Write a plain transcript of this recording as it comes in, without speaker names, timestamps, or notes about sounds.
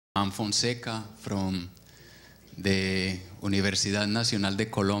I'm Fonseca from the Universidad Nacional de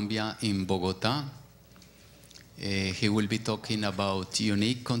Colombia in Bogotá. He will be talking about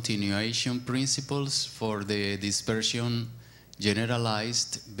unique continuation principles for the dispersion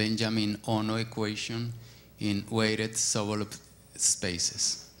generalized Benjamin-Ono equation in weighted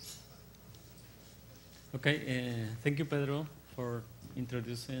subspaces. Okay, thank you, Pedro, for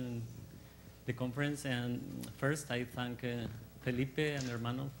introducing the conference. And first, I thank Felipe and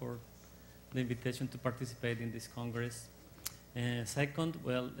Hermano for the invitation to participate in this Congress. Second,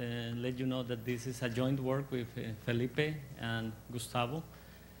 well, let you know that this is a joint work with Felipe and Gustavo.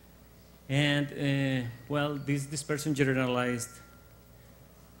 And, well, this dispersion generalized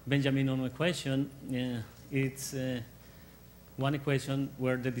Benjamin-Ono equation, it's one equation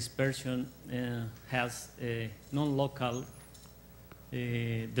where the dispersion has a non-local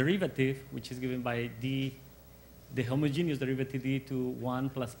derivative, which is given by d, the homogeneous derivative d to 1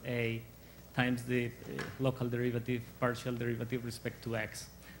 plus a times the local derivative, partial derivative respect to x.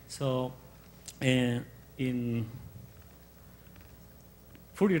 So in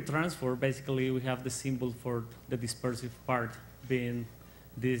Fourier transform, basically we have the symbol for the dispersive part being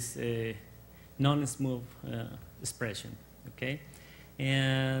this non-smooth expression. Okay,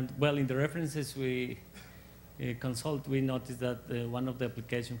 and well, in the references we consult, we noticed that one of the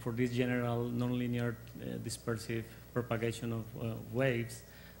applications for this general nonlinear dispersive propagation of waves,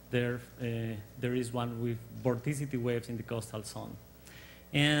 there is one with vorticity waves in the coastal zone.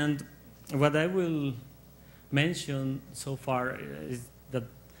 And what I will mention so far is that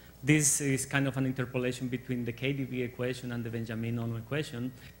this is kind of an interpolation between the KdV equation and the Benjamin-Ono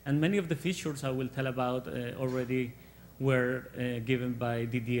equation, and many of the features I will tell about already were given by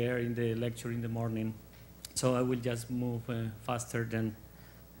Didier in the lecture in the morning. So I will just move faster than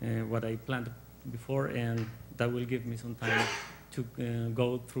what I planned before, and that will give me some time to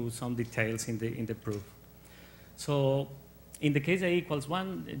go through some details in the proof. So in the case A equals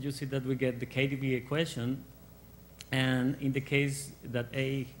 1, you see that we get the KdV equation, and in the case that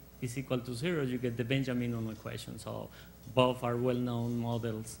A is equal to 0, you get the Benjamin-Ono equation. So both are well-known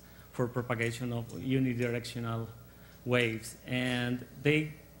models for propagation of unidirectional waves, and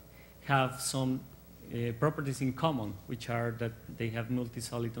they have some properties in common, which are that they have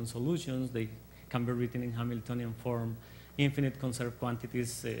multi-soliton solutions, they can be written in Hamiltonian form, infinite conserved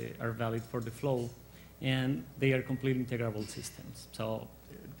quantities are valid for the flow, and they are completely integrable systems. So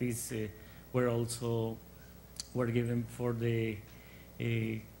these were given for the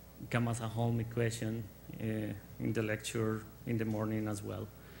Gamma-Holm equation in the lecture in the morning as well.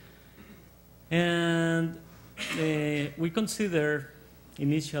 And we consider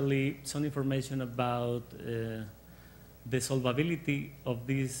initially some information about the solvability of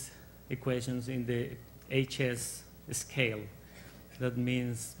these equations in the HS scale. That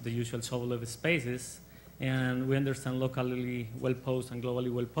means the usual Sobolev spaces, and we understand locally well-posed and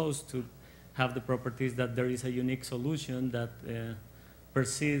globally well-posed to have the properties that there is a unique solution that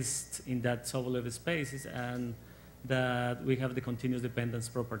persists in that Sobolev spaces, and that we have the continuous dependence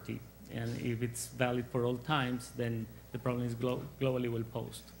property. And if it's valid for all times, then the problem is globally well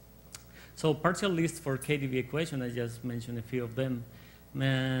posed. So partial list for KdV equation, I just mentioned a few of them.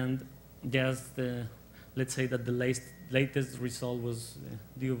 And just let's say that the latest result was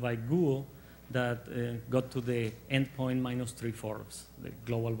due by Guo that got to the endpoint minus 3/4, the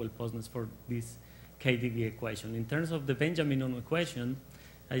global well posedness for this KdV equation. In terms of the Benjamin-Ono equation,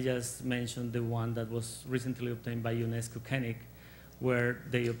 I just mentioned the one that was recently obtained by UNESCO-Koenig, where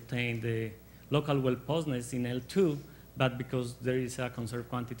they obtained the local well posedness in L2, but because there is a conserved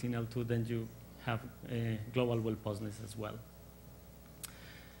quantity in L2, then you have a global well posedness as well.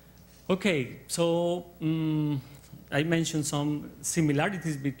 Okay, so I mentioned some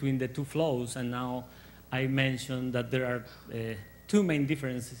similarities between the two flows, and now I mentioned that there are two main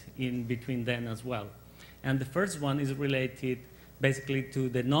differences in between them as well. And the first one is related basically to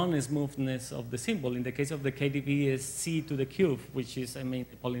the non-smoothness of the symbol. In the case of the KdV is c to the cube, which is, I mean,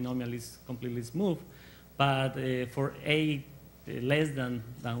 the polynomial is completely smooth. But for a less than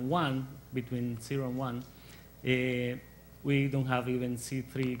 1, between 0 and 1, we don't have even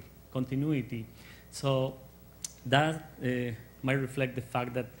C3 continuity. So that might reflect the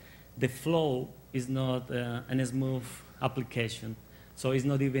fact that the flow is not a smooth application. So it's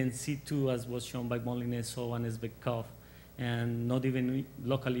not even C2 as was shown by Molinezov and Zbekov, and not even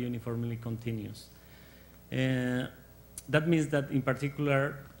locally uniformly continuous. That means that in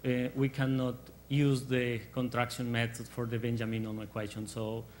particular, we cannot use the contraction method for the Benjamin-Ono equation.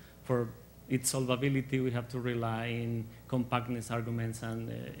 So for its solvability, we have to rely on compactness arguments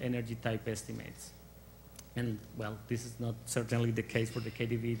and energy type estimates. And well, this is not certainly the case for the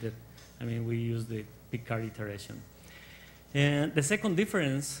KDV. That, I mean, we use the Picard iteration. And the second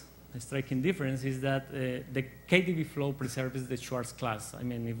difference, a striking difference, is that the KDV flow preserves the Schwartz class. I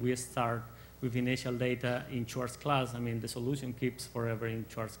mean, if we start with initial data in Schwartz class, I mean, the solution keeps forever in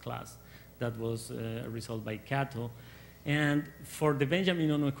Schwartz class. That was resolved by Cato. And for the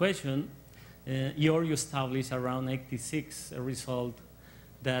Benjamin-Ono equation, you establish around 86 a result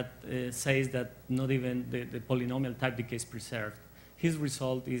that says that not even the polynomial type decay is preserved. His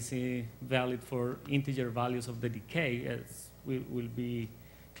result is valid for integer values of the decay, as will be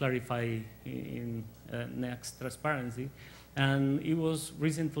clarified in next transparency. And it was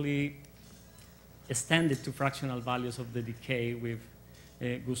recently extended to fractional values of the decay with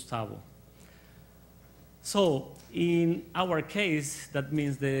Gustavo. So in our case, that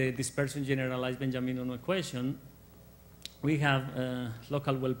means the dispersion generalized Benjamin-Ono equation. We have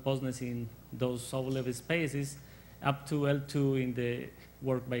local well-posedness in those Sobolev spaces up to L2 in the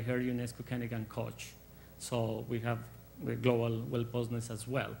work by Herr, UNESCO, Koenig, and Koch. So we have the global well-posedness as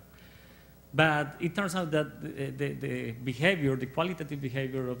well. But it turns out that the behavior, the qualitative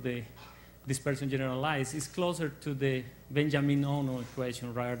behavior of the dispersion generalized is closer to the Benjamin-Ono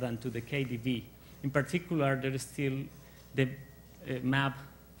equation rather than to the KDV. In particular, there is still the map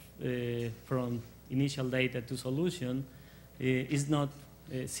from initial data to solution is not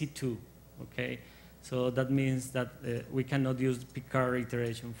C2, okay? So that means that we cannot use the Picard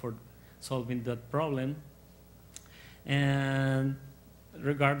iteration for solving that problem. And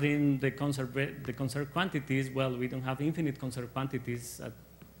regarding the conserved quantities, well, we don't have infinite conserved quantities.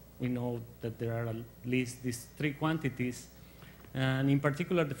 We know that there are at least these 3 quantities. And in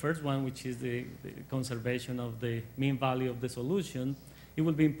particular, the first one, which is the conservation of the mean value of the solution, it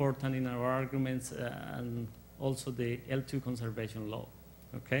will be important in our arguments and also the L2 conservation law,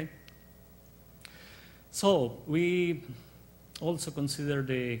 okay? So we also consider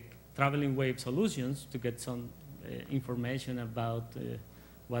the traveling wave solutions to get some information about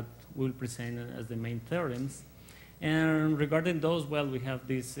what we'll present as the main theorems. And regarding those, well, we have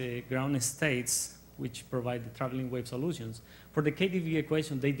these ground states which provide the traveling wave solutions. For the KDV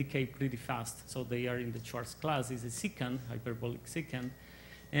equation, they decay pretty fast. So they are in the Schwartz class. It's a secant, hyperbolic secant.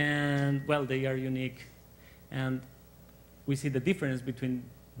 And, well, they are unique. And we see the difference between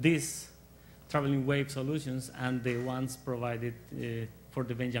these traveling wave solutions and the ones provided for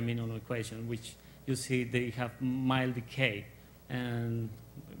the Benjamin-Ono equation, which you see they have mild decay. And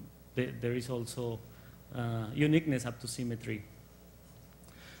there is also uniqueness up to symmetry.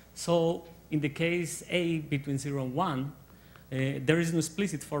 So in the case A between 0 and 1, there is no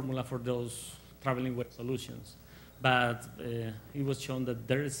explicit formula for those traveling wave solutions. But it was shown that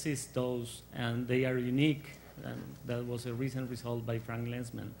there exist those, and they are unique. And that was a recent result by Frank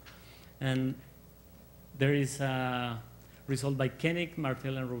Lenzman. And there is a result by Koenig,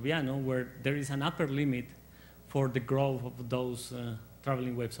 Martel, and Rubiano, where there is an upper limit for the growth of those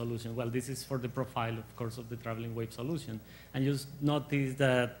traveling wave solutions. Well, this is for the profile, of course, of the traveling wave solution. And you notice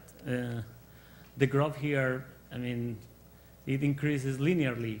that the graph here, I mean, it increases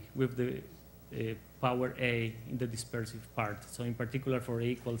linearly with the power A in the dispersive part. So in particular, for A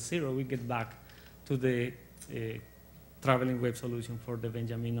equals 0, we get back to the traveling wave solution for the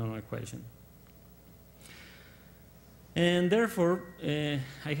Benjamin-Ono equation. And therefore,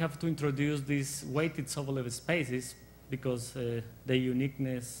 I have to introduce these weighted Sobolev spaces because the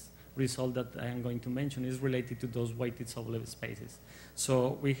uniqueness result that I am going to mention is related to those weighted Sobolev spaces.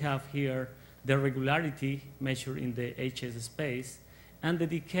 So we have here the regularity measured in the HS space and the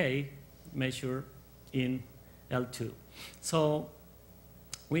decay measured in L2. So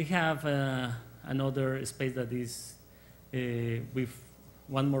we have another space that is with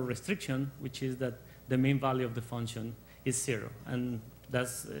one more restriction, which is that the mean value of the function is 0. And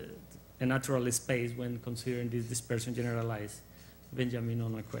that's a natural space when considering this dispersion generalized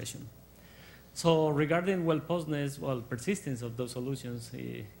Benjamin-Ono equation. So regarding well-posedness, well, persistence of those solutions,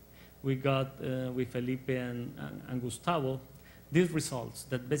 we got with Felipe and Gustavo these results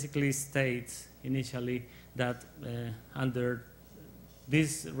that basically states initially that under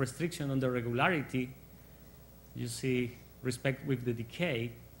this restriction on the regularity, you see respect with the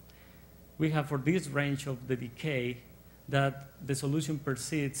decay, we have for this range of the decay that the solution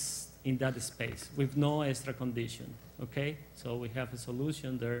persists in that space with no extra condition, okay? So we have a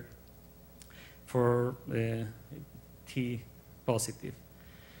solution there for T positive.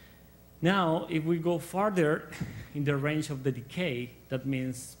 Now, if we go farther in the range of the decay, that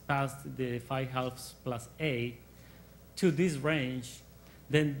means past the 5/2 plus A to this range,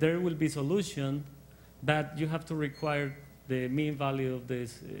 then there will be solution, but you have to require the mean value of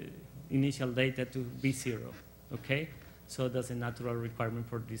this initial data to be 0, okay? So that's a natural requirement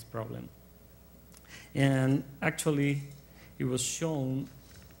for this problem. And actually, it was shown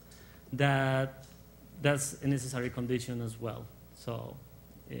that that's a necessary condition as well. So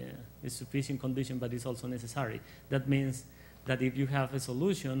it's sufficient condition, but it's also necessary. That means that if you have a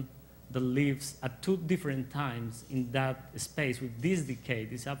solution that lives at 2 different times in that space with this decay,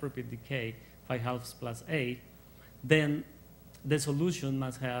 this appropriate decay, 5/2 plus a, then the solution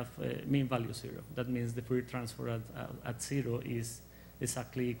must have mean value 0. That means the Fourier transfer at 0 is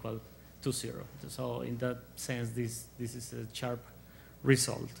exactly equal to 0. So in that sense, this is a sharp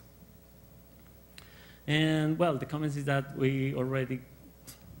result. And well, the comment is that we already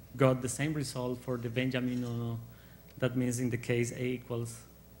got the same result for the Benjamin-Ono. That means in the case a equals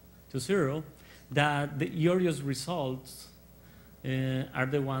to 0, that the curious results are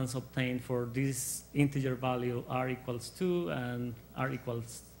the ones obtained for this integer value r equals 2 and r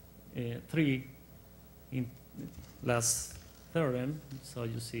equals 3 in last theorem. So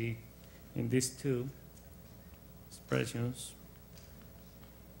you see in these 2 expressions.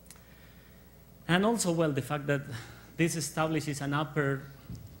 And also, well, the fact that this establishes an upper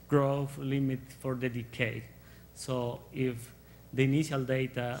growth limit for the decay. So if the initial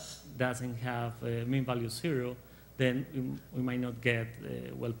data doesn't have mean value 0, then we might not get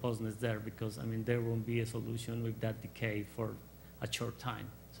well-posedness there, because, I mean, there won't be a solution with that decay for a short time.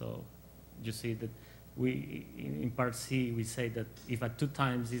 So you see that we, in part C, we say that if at 2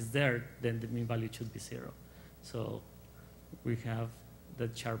 times is there, then the mean value should be 0. So we have the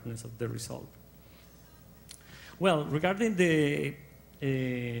sharpness of the result. Well, regarding the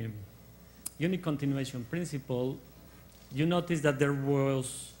unique continuation principle, you notice that there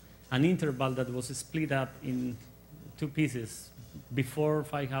was an interval that was split up in 2 pieces, before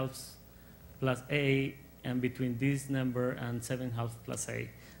 5/2 plus a and between this number and 7/2 plus a.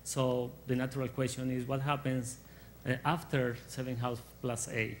 So the natural question is, what happens after 7/2 plus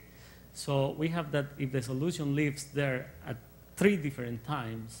a? So we have that if the solution lives there at 3 different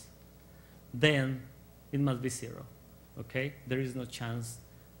times, then it must be 0, okay? There is no chance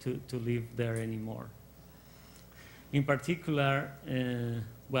to live there anymore. In particular,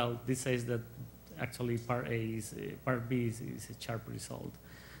 well, this says that actually part B is a sharp result.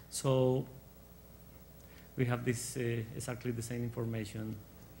 So we have this exactly the same information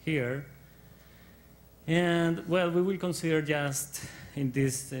here. And well, we will consider just in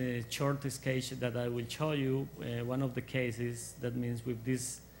this short sketch that I will show you one of the cases. That means with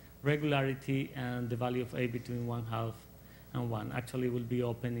this regularity and the value of a between 1/2 and 1 actually will be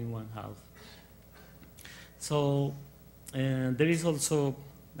open in 1/2. So there is also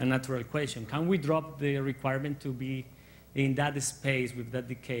a natural question. Can we drop the requirement to be in that space with that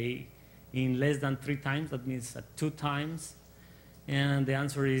decay in less than 3 times? That means at 2 times. And the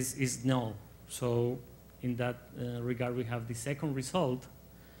answer is no. So in that regard, we have the second result.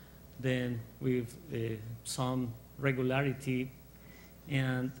 Then with some regularity,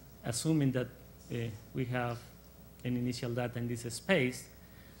 and assuming that we have an initial data in this space,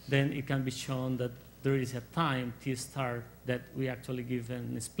 then it can be shown that there is a time, t star, that we actually give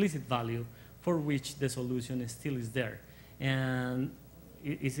an explicit value for which the solution still is there. And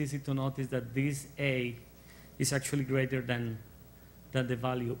it's easy to notice that this a is actually greater than the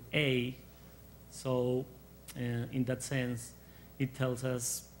value a. So in that sense, it tells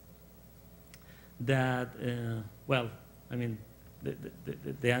us that, well, I mean,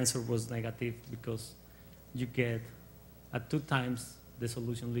 the answer was negative, because you get at 2 times the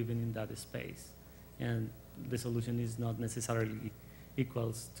solution living in that space. And the solution is not necessarily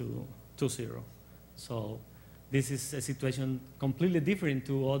equals to 0. So this is a situation completely different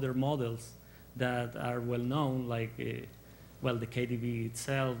to other models that are well known, like, well, the KDB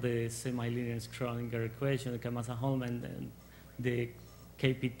itself, the semi-linear Schrödinger equation, the Kamasa-Holman, and the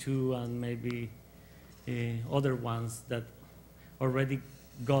KP2, and maybe other ones that already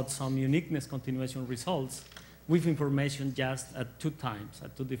got some uniqueness continuation results with information just at 2 times,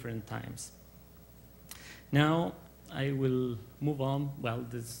 at 2 different times. Now, I will move on. Well,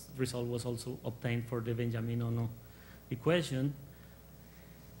 this result was also obtained for the Benjamin-Ono equation.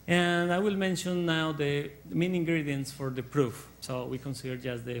 And I will mention now the main ingredients for the proof. So we consider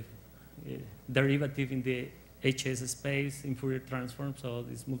just the derivative in the HS space in Fourier transform, so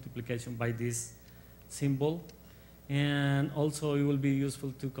this multiplication by this symbol. And also it will be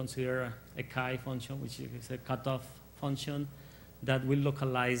useful to consider a chi function, which is a cutoff function that will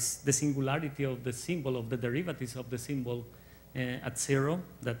localize the singularity of the symbol, of the derivatives of the symbol at 0,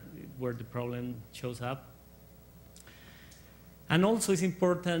 that where the problem shows up. And also it's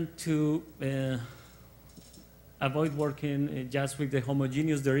important to avoid working just with the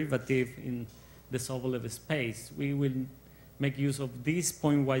homogeneous derivative in the Sobolev space, we will make use of this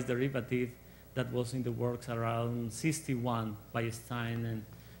pointwise derivative that was in the works around 61 by Stein, and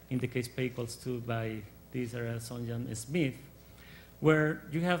in the case P equals 2 by this Sonjan Smith, where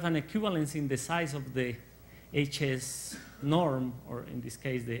you have an equivalence in the size of the HS norm, or in this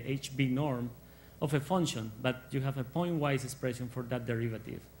case the HB norm, of a function, but you have a pointwise expression for that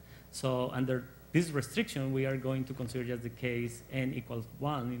derivative. So under this restriction, we are going to consider just the case n equals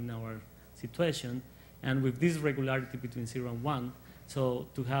 1 in our situation, and with this regularity between 0 and 1, so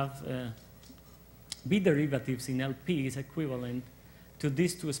to have B derivatives in LP is equivalent to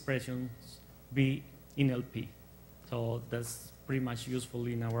these two expressions B in LP. So that's pretty much useful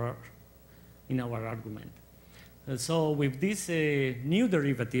in our argument. So with this new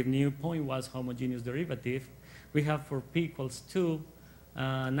derivative, new pointwise homogeneous derivative, we have for P equals 2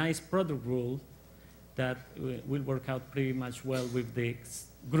 a nice product rule that will work out pretty much well with the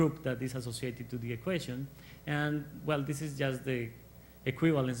group that is associated to the equation. And well, this is just the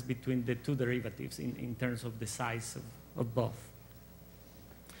equivalence between the two derivatives in terms of the size of both.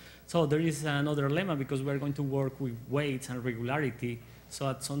 So there is another lemma because we're going to work with weights and regularity. So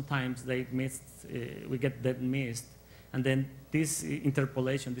at sometimes they missed, we get that missed. And then this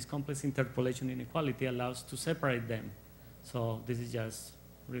interpolation, this complex interpolation inequality allows to separate them. So this is just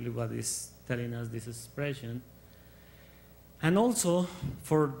really what is telling us this expression. And also,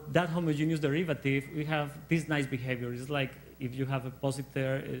 for that homogeneous derivative, we have this nice behavior. It's like if you have a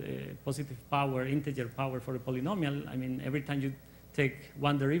positive power, integer power for a polynomial, I mean, every time you take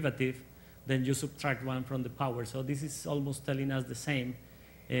one derivative, then you subtract one from the power. So this is almost telling us the same.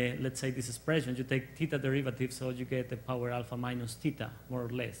 Let's say this expression, you take theta derivative, so you get the power alpha minus theta, more or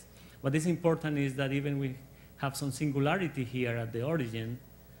less. What is important is that even we have some singularity here at the origin,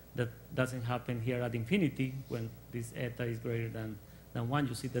 that doesn't happen here at infinity when this eta is greater than 1.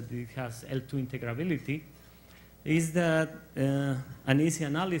 You see that it has L2 integrability. Is that an easy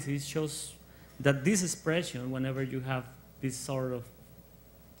analysis shows that this expression, whenever you have this sort of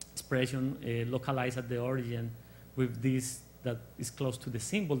expression localized at the origin with this that is close to the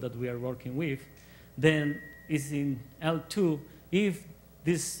symbol that we are working with, then is in L2 if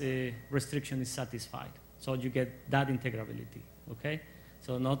this restriction is satisfied. So you get that integrability, okay?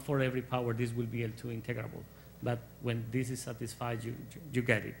 So not for every power this will be L2 integrable, but when this is satisfied, you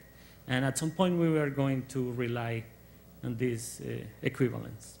get it. And at some point, we were going to rely on this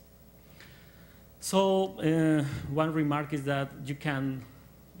equivalence. So one remark is that you can,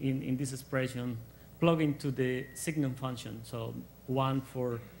 in this expression, plug into the signum function. So 1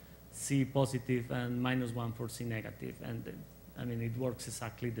 for C positive and -1 for C negative. And I mean, it works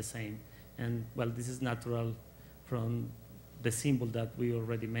exactly the same. And well, this is natural from the symbol that we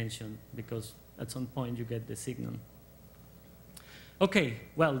already mentioned, because at some point you get the signum. Okay,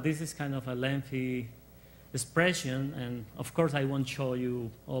 well, this is kind of a lengthy expression, and of course I won't show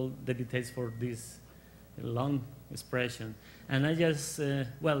you all the details for this long expression. And I just,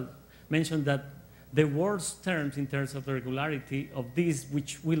 well, mentioned that the worst terms in terms of the regularity of this,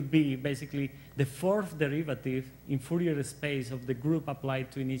 which will be basically the fourth derivative in Fourier space of the group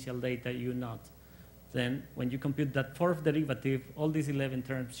applied to initial data U0. Then when you compute that fourth derivative, all these 11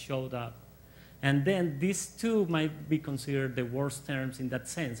 terms showed up. And then these two might be considered the worst terms in that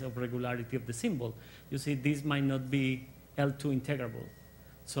sense of regularity of the symbol. You see, these might not be L2 integrable.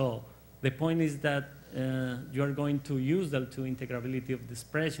 So the point is that you are going to use the L2 integrability of the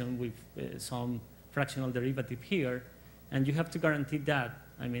expression with some fractional derivative here, and you have to guarantee that,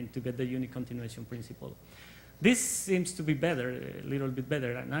 I mean, to get the unique continuation principle. This seems to be better, a little bit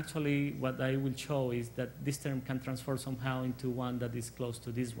better, and actually what I will show is that this term can transform somehow into one that is close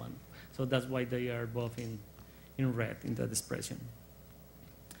to this one. So that's why they are both in red in that expression.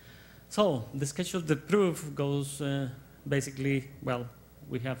 So the sketch of the proof goes basically, well,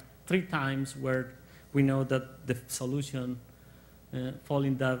 we have 3 times where we know that the solution fall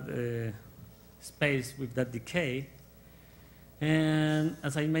in that space with that decay. And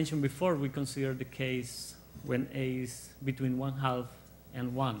as I mentioned before, we consider the case when A is between 1/2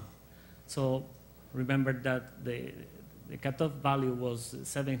 and 1. So remember that the cutoff value was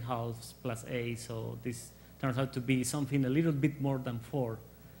 7/2 plus A, so this turns out to be something a little bit more than 4,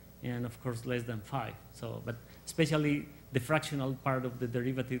 and of course less than 5. So, but especially the fractional part of the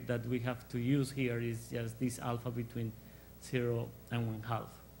derivative that we have to use here is just this alpha between 0 and 1/2.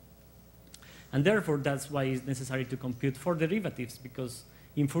 And therefore, that's why it's necessary to compute 4 derivatives, because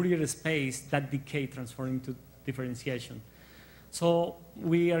in Fourier space, that decay transforms into differentiation. So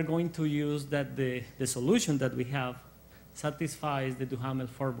we are going to use that the solution that we have satisfies the Duhamel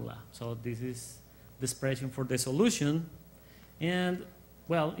formula. So this is the expression for the solution. And,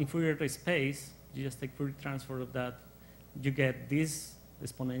 well, in Fourier space, you just take Fourier transform of that. You get this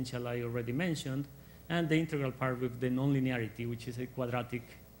exponential I already mentioned, and the integral part with the nonlinearity, which is a quadratic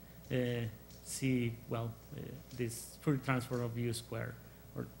this Fourier transform of u squared,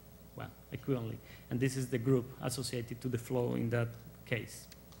 or, well, equivalently. And this is the group associated to the flow in that case.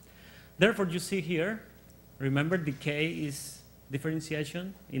 Therefore, you see here, remember decay is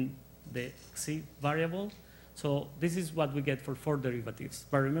differentiation in the C variable. So this is what we get for 4 derivatives.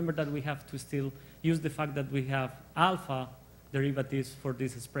 But remember that we have to still use the fact that we have alpha derivatives for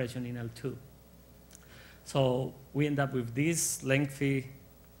this expression in L2. So we end up with this lengthy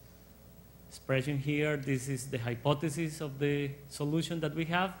expression here. This is the hypothesis of the solution that we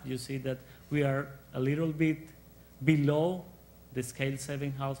have. You see that we are a little bit below the scale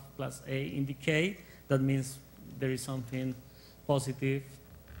 7/2 plus a in decay. That means there is something positive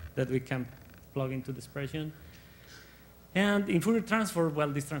that we can plug into the expression. And in Fourier transform, well,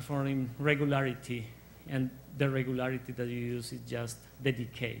 this transform in regularity, and the regularity that you use is just the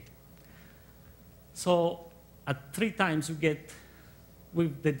decay. So at 3 times you get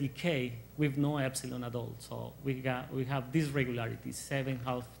with the decay with no epsilon at all. So we have this regularity,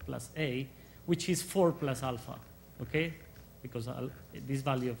 7/2 plus a, which is 4 plus alpha, okay? Because this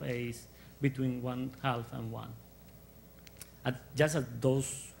value of a is between 1/2 and 1. Just at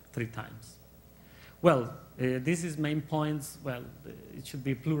those 3 times. Well, this is main points. Well, it should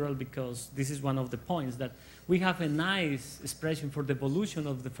be plural because this is one of the points that we have a nice expression for the evolution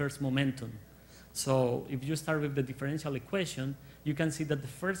of the first momentum. So if you start with the differential equation, you can see that the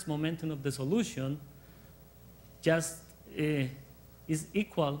first momentum of the solution just is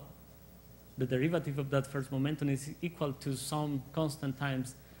equal, the derivative of that first momentum is equal to some constant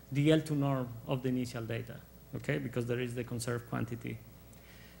times the L2 norm of the initial data, okay, because there is the conserved quantity.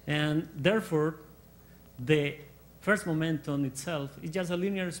 And therefore, the first momentum itself is just a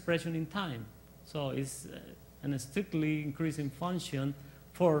linear expression in time. So it's a strictly increasing function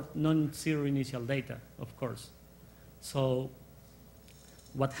for non-zero initial data, of course. So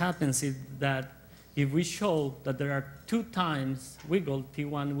what happens is that if we show that there are 2 times wiggle,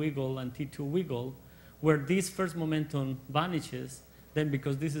 T1 wiggle and T2 wiggle, where this first momentum vanishes, then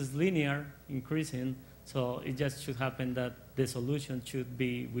because this is linear increasing, so it just should happen that the solution should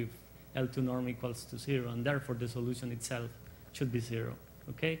be with L2 norm equals to 0, and therefore the solution itself should be 0,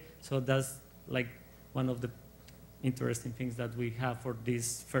 okay? So that's like one of the interesting things that we have for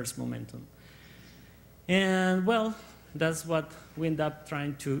this first momentum. And well, that's what we end up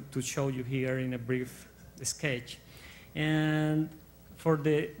trying to show you here in a brief sketch. And for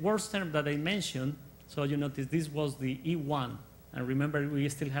the worst term that I mentioned, so you notice this was the E1, and remember we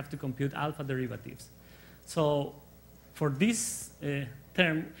still have to compute alpha derivatives. So for this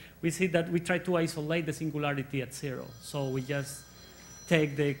term, we see that we try to isolate the singularity at 0. So we just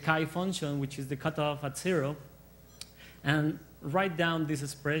take the chi function, which is the cutoff at 0, and write down this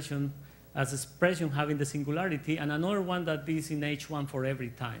expression as expression having the singularity, and another one that is in H1 for every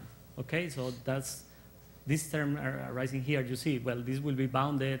time. Okay, so that's this term arising here. You see, well, this will be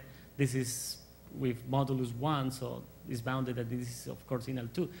bounded. This is with modulus 1, so it's bounded, and this is, of course, in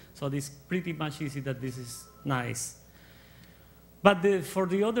L2. So this pretty much easy that this is nice. But for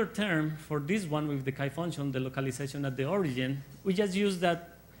the other term, for this one with the chi function, the localization at the origin, we just use that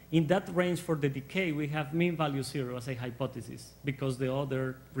in that range for the decay, we have mean value 0 as a hypothesis, because the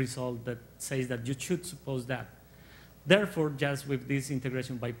other result that says that you should suppose that. Therefore, just with this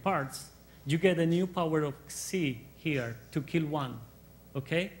integration by parts, you get a new power of C here to kill 1,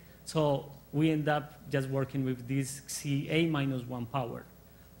 okay? So we end up just working with this CA minus 1 power.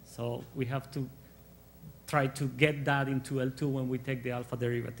 So we have to try to get that into L2 when we take the alpha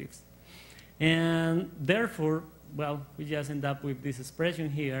derivatives. And therefore, well, we just end up with this expression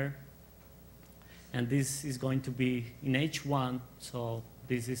here, and this is going to be in H1, so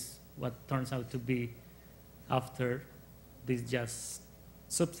this is what turns out to be after this just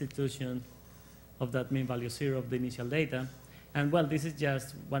substitution of that mean value 0 of the initial data. And well, this is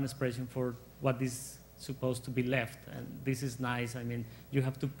just one expression for what is supposed to be left, and this is nice. I mean, you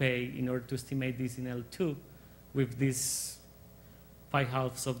have to pay in order to estimate this in L2 with this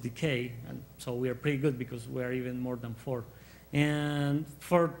 5/2 of decay, and so we are pretty good because we are even more than 4. And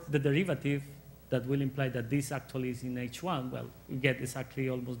for the derivative, that will imply that this actually is in H1, well, we get exactly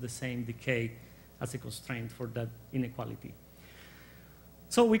almost the same decay as a constraint for that inequality.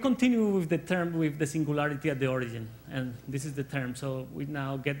 So we continue with the term with the singularity at the origin, and this is the term. So we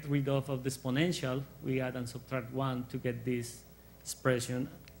now get rid of the exponential. We add and subtract 1 to get this expression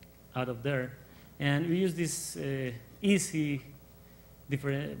out of there. And we use this easy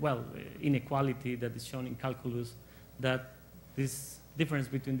different, well, inequality that is shown in calculus, that this difference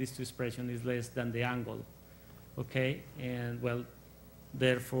between these two expressions is less than the angle, okay? And well,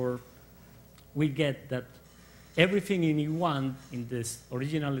 therefore, we get that everything in E1 in this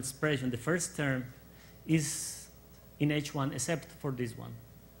original expression, the first term, is in H1 except for this one,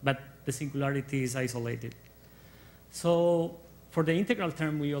 but the singularity is isolated. So for the integral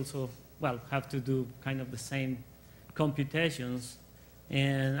term, we also, well, have to do kind of the same computations,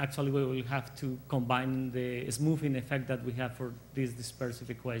 and actually we will have to combine the smoothing effect that we have for this dispersive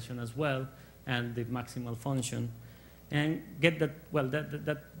equation as well, and the maximal function, and get that, well,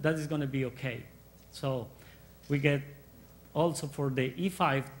 that is going to be okay. So we get also for the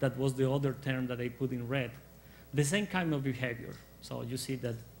E5, that was the other term that I put in red, the same kind of behavior. So you see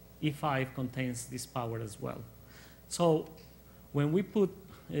that E5 contains this power as well. So when we put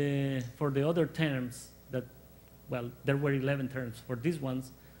for the other terms that, well, there were 11 terms. For these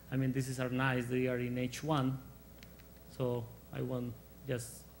ones, I mean, these are nice. They are in H1. So I won't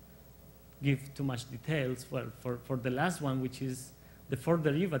just give too much details. Well, for the last one, which is the fourth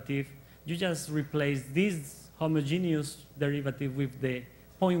derivative, you just replace this homogeneous derivative with the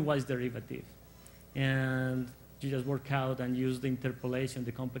pointwise derivative. And you just work out and use the interpolation,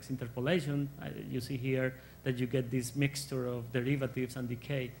 the complex interpolation. You see here that you get this mixture of derivatives and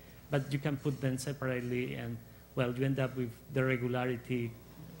decay, but you can put them separately, and well, you end up with the regularity,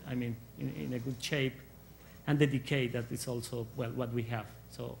 I mean, in a good shape, and the decay that is also, well, what we have.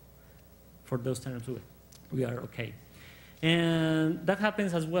 So for those terms, we are okay. And that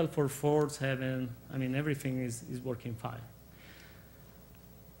happens as well for 4, 7, I mean, everything is working fine.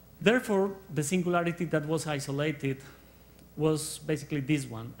 Therefore, the singularity that was isolated was basically this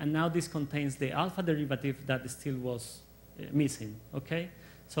one. And now this contains the alpha derivative that still was missing, okay?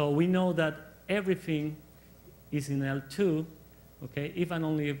 So we know that everything is in L2, okay, if and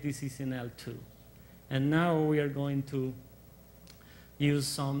only if this is in L2. And now we are going to use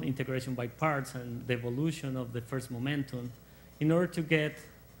some integration by parts and the evolution of the first momentum in order to get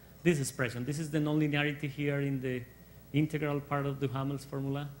this expression. This is the nonlinearity here in the integral part of Duhamel's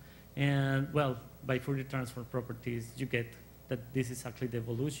formula. And, well, by Fourier transform properties, you get that this is actually the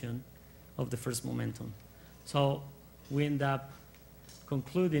evolution of the first momentum. So we end up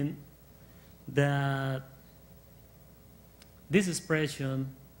concluding that this expression,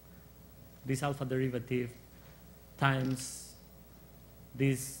 this alpha derivative, times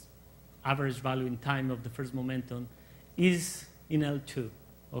this average value in time of the first momentum is in L2,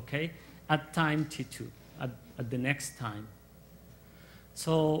 okay, at time T2, at the next time.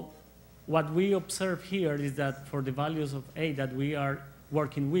 So what we observe here is that for the values of A that we are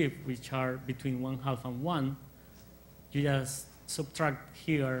working with, which are between 1/2 and 1, you just subtract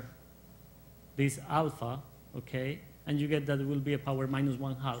here this alpha, okay, and you get that it will be a power minus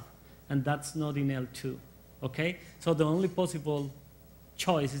 1/2, and that's not in L2, okay? So the only possible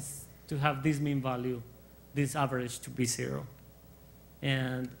choice is to have this mean value, this average, to be 0.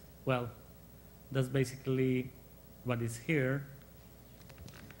 And, well, that's basically what is here.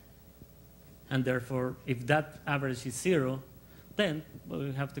 And therefore, if that average is 0, then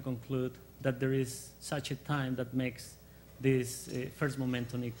we have to conclude that there is such a time that makes this first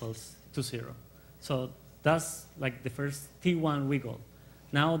momentum equals to 0. So that's like the first T1 wiggle.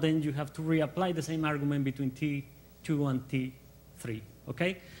 Now then you have to reapply the same argument between T2 and T3,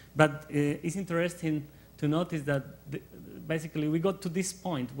 okay? But it's interesting to notice that basically we got to this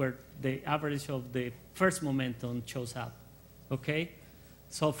point where the average of the first momentum shows up, okay?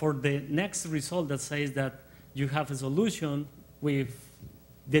 So for the next result that says that you have a solution with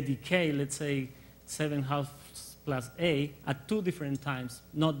the decay, let's say 7/2 plus A at 2 different times,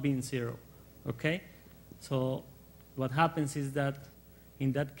 not being 0, okay? So what happens is that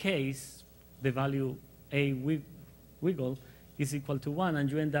in that case, the value A wiggle is equal to 1,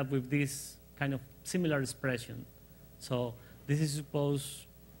 and you end up with this kind of similar expression. So this is supposed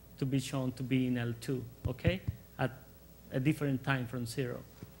to be shown to be in L2, okay, at a different time from 0.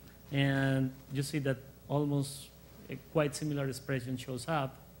 And you see that almost a quite similar expression shows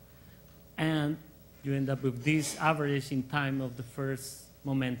up, and you end up with this average in time of the first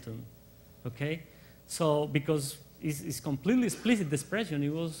momentum, okay? So because it's completely explicit, the expression, it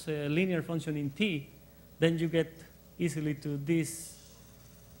was a linear function in T, then you get easily to this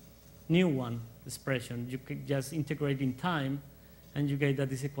new one expression. You can just integrate in time, and you get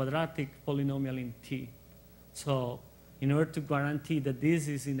that it's a quadratic polynomial in T. So in order to guarantee that this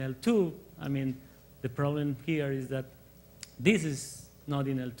is in L2, I mean, the problem here is that this is not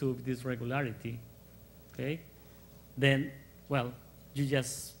in L2 with this regularity, okay? Then, well, you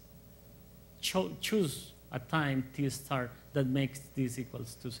just choose a time t star that makes this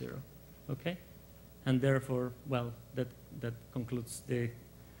equals to 0. Okay? And therefore, well, that concludes the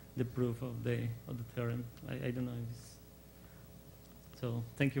proof of the theorem. I don't know if it's, so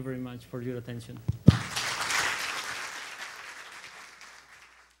thank you very much for your attention.